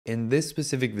In this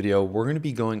specific video, we're going to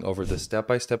be going over the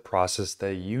step-by-step process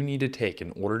that you need to take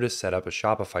in order to set up a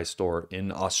Shopify store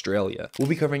in Australia. We'll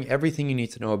be covering everything you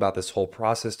need to know about this whole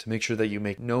process to make sure that you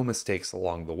make no mistakes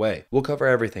along the way. We'll cover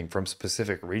everything from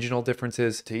specific regional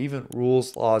differences to even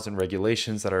rules, laws, and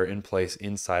regulations that are in place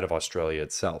inside of Australia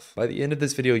itself. By the end of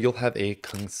this video, you'll have a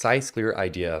concise, clear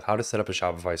idea of how to set up a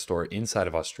Shopify store inside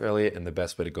of Australia and the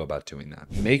best way to go about doing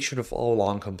that. Make sure to follow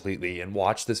along completely and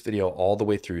watch this video all the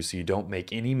way through so you don't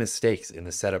make any mistakes in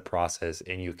the setup process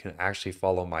and you can actually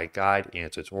follow my guide and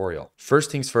tutorial.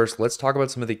 First things first, let's talk about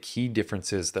some of the key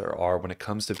differences there are when it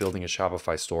comes to building a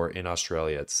Shopify store in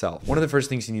Australia itself. One of the first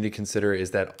things you need to consider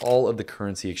is that all of the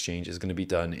currency exchange is going to be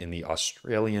done in the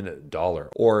Australian dollar,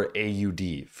 or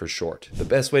AUD for short. The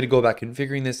best way to go about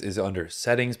configuring this is under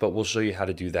settings, but we'll show you how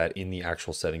to do that in the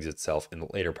actual settings itself in the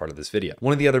later part of this video.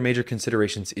 One of the other major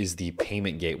considerations is the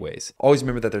payment gateways. Always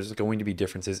remember that there's going to be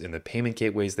differences in the payment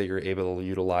gateways that you're able to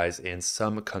utilize, and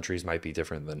some countries might be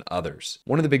different than others.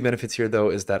 One of the big benefits here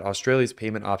though is that Australia's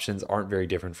payment options aren't very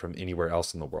different from anywhere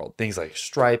else in the world. Things like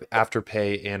Stripe,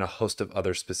 Afterpay, and a host of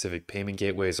other specific payment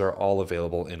gateways are all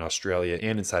available in Australia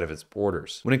and inside of its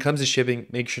borders. When it comes to shipping,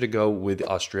 make sure to go with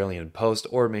Australian Post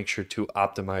or make sure to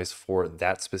optimize for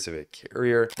that specific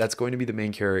carrier. That's going to be the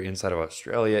main carrier inside of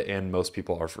Australia, and most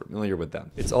people are familiar with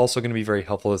them. It's also going to be very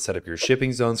helpful to set up your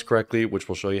shipping zones correctly, which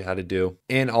we'll show you how to do.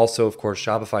 And also, of course,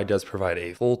 Shopify does provide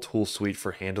a full tool suite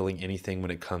for handling anything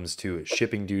when it comes to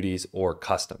shipping duties or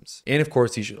customs. And of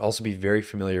course, you should also be very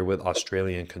familiar with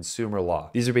Australian consumer law.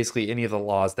 These are basically any of the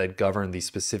laws that govern the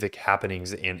specific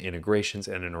happenings and integrations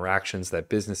and interactions that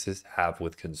businesses have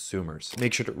with consumers.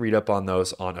 Make sure to read up on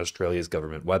those on Australia's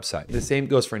government website. The same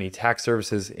goes for any tax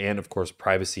services and of course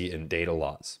privacy and data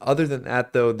laws. Other than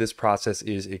that though, this process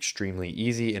is extremely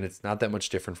easy and it's not that much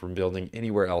different from building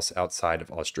anywhere else outside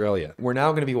of Australia. We're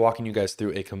now going to be walking you guys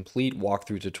through a complete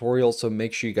walkthrough tutorial, so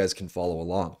make sure you guys can follow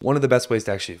along. One of the best ways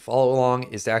to actually follow along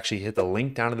is to actually hit the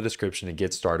link down in the description to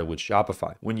get started with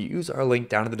Shopify. When you use our link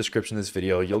down in the description of this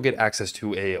video, you'll get access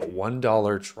to a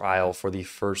 $1 trial for the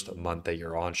first month that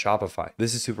you're on Shopify.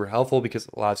 This is super helpful because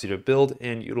it allows you to build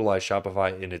and utilize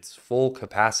Shopify in its full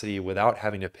capacity without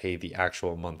having to pay the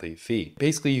actual monthly fee.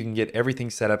 Basically, you can get everything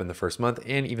set up in the first month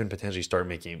and even potentially start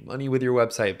making money with your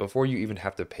website before you even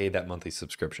have to pay that monthly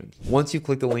subscription. Once you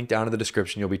click the link down in the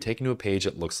description, you'll be taken to a page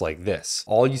that looks like this.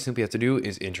 All you simply have to do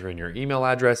is enter in your email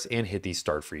address and hit the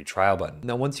start free trial button.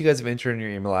 Now, once you guys have entered in your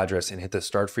email address and hit the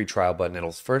start free trial button,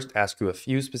 it'll first ask you a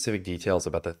few specific details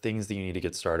about the things that you need to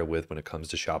get started with when it comes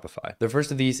to Shopify. The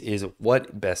first of these is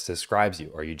what best describes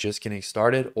you. Are you just getting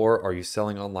started or are you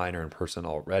selling online or in person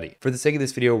already? For the sake of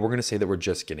this video, we're going to say that we're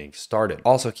just getting started.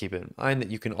 Also keep in mind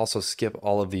that you can also skip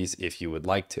all of these if you would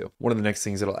like to. One of the next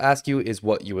things it'll ask you is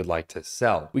what you would like to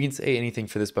sell. We can say anything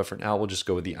for this, but for now, we'll just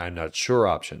go with the I'm not sure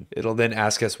option. It'll then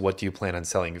ask us what do you plan on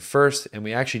selling first, and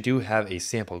we actually do have a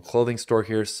sample clothing store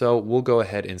here, so we'll go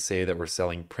ahead and say that we're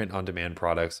selling print on demand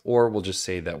products, or we'll just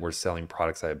say that we're selling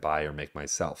products I buy or make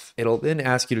myself. It'll then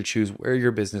ask you to choose where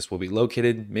your business will be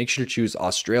located. Make sure to choose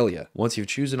Australia. Once you've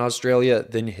chosen Australia,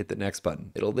 then you hit the next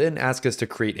button. It'll then ask us to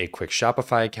create a quick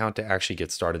Shopify account to actually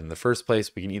get started in the first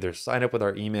place. We can either sign up with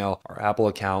our email, our Apple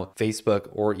account, Facebook,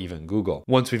 or even Google.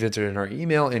 Once we've entered in our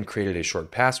email and created a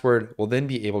short password, we'll then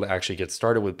be able to actually get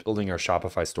started with building our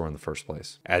Shopify store in the first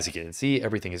place. As you can see,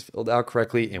 everything is filled out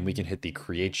correctly and we can hit the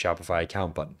create Shopify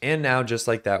account button. And now just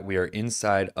like that, we are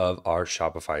inside of our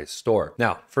Shopify store.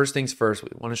 Now, first things first, we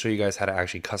want to show you guys how to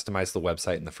actually customize the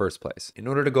website in the first place. In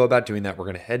order to go about doing that, we're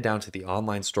going to head down to the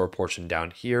online store portion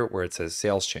down here where it says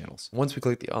sales channels. Once we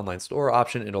click the online store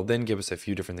option, it'll then give us a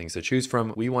few different things to choose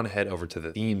from. We want to head over to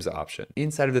the themes option.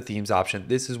 Inside of the themes option,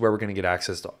 this is where we're going to get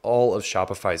access to all of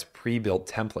Shopify's pre-built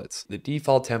templates. The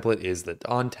default template is the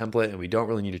Dawn template, and we don't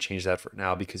really need to change that for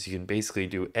now because you can basically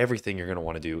do everything you're going to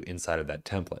want to do inside of that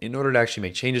template. In order to actually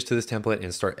make changes to this template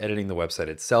and start editing the website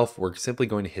itself, we're simply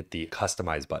going to hit the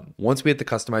customize button. Once we hit the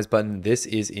customize button, this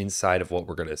is inside of what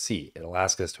we're going to see. It'll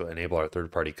ask us to enable our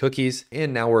third-party cookies,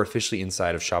 and now we're officially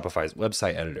inside of Shopify's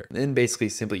website editor. And then basically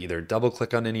simply either double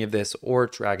click on any of this or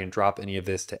drag and drop any of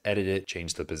this to edit it,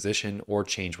 change the position, or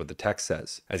change what the text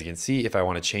says. As you can see, if I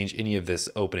want to change any of this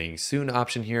opening soon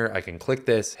option here, I can click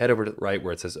this, head over to the right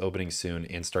where it says opening soon,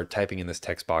 and start typing in this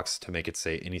text box to make it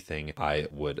say anything I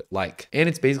would like. And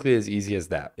it's basically as easy as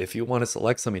that. If you want to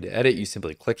select something to edit, you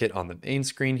simply click it on the main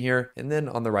screen here, and then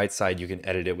on the right side, you can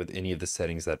edit it with any of the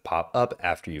settings that pop up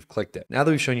after you've clicked it. Now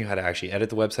that we've shown you how to actually edit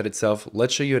the website itself,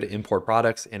 let's show you how to import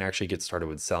products and actually get started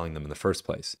with selling them in the first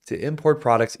place. To import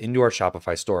products into our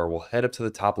Shopify store, we'll head up to the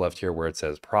top left here where it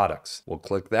says products. We'll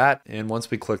click that, and once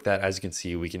we click that, as you can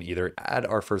see, we can either add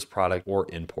our first product or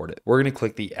import it. We're going to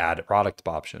click the the add product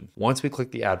option. Once we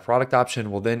click the add product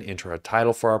option, we'll then enter a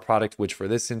title for our product, which for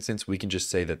this instance, we can just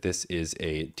say that this is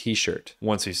a t-shirt.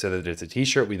 Once we've said that it's a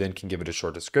t-shirt, we then can give it a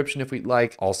short description if we'd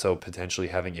like. Also potentially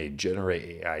having a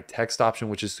generate AI text option,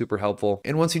 which is super helpful.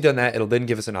 And once we've done that, it'll then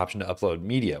give us an option to upload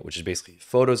media, which is basically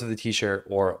photos of the t-shirt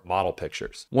or model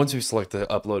pictures. Once we select the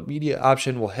upload media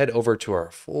option, we'll head over to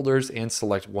our folders and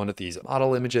select one of these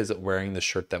model images wearing the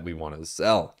shirt that we want to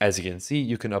sell. As you can see,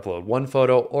 you can upload one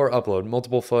photo or upload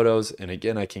multiple photos. And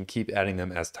again, I can keep adding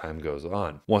them as time goes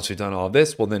on. Once we've done all of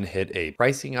this, we'll then hit a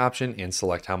pricing option and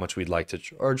select how much we'd like to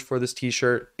charge for this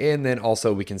t-shirt. And then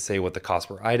also we can say what the cost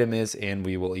per item is, and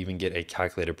we will even get a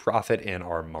calculated profit and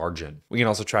our margin. We can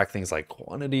also track things like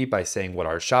quantity by saying what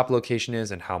our shop location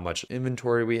is and how much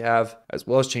inventory we have, as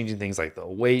well as changing things like the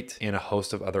weight and a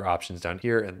host of other options down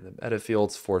here in the meta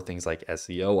fields for things like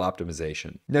SEO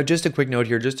optimization. Now, just a quick note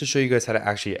here, just to show you guys how to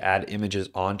actually add images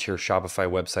onto your Shopify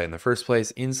website in the first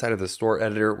place. Inside of the store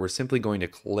editor, we're simply going to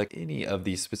click any of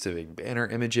these specific banner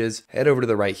images, head over to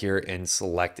the right here and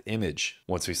select image.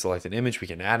 Once we select an image, we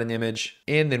can add an image,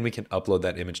 and then we can upload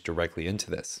that image directly into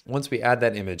this. Once we add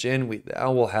that image in, we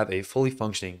now will have a fully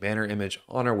functioning banner image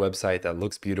on our website that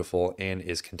looks beautiful and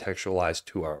is contextualized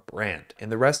to our brand.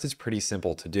 And the rest is pretty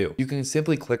simple to do. You can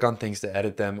simply click on things to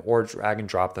edit them or drag and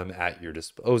drop them at your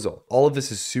disposal. All of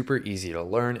this is super easy to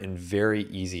learn and very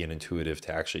easy and intuitive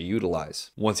to actually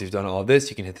utilize. Once you've done all this,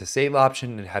 you can hit the save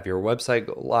option and have your website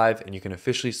go live, and you can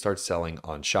officially start selling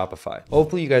on Shopify.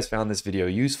 Hopefully you guys found this video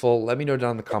useful. Let me know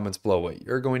down in the comments below what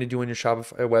you're going to do on your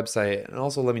Shopify website, and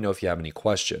also let me know if you have any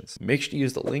questions. Make sure to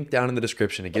use the link down in the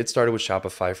description to get started with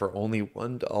Shopify for only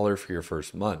 $1 for your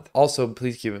first month. Also,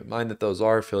 please keep in mind that those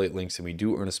are affiliate links and we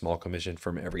do earn a small commission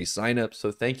from every sign up,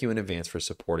 so thank you in advance for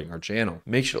supporting our channel.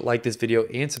 Make sure to like this video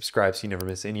and subscribe so you never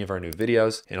miss any of our new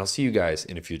videos, and I'll see you guys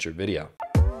in a future video.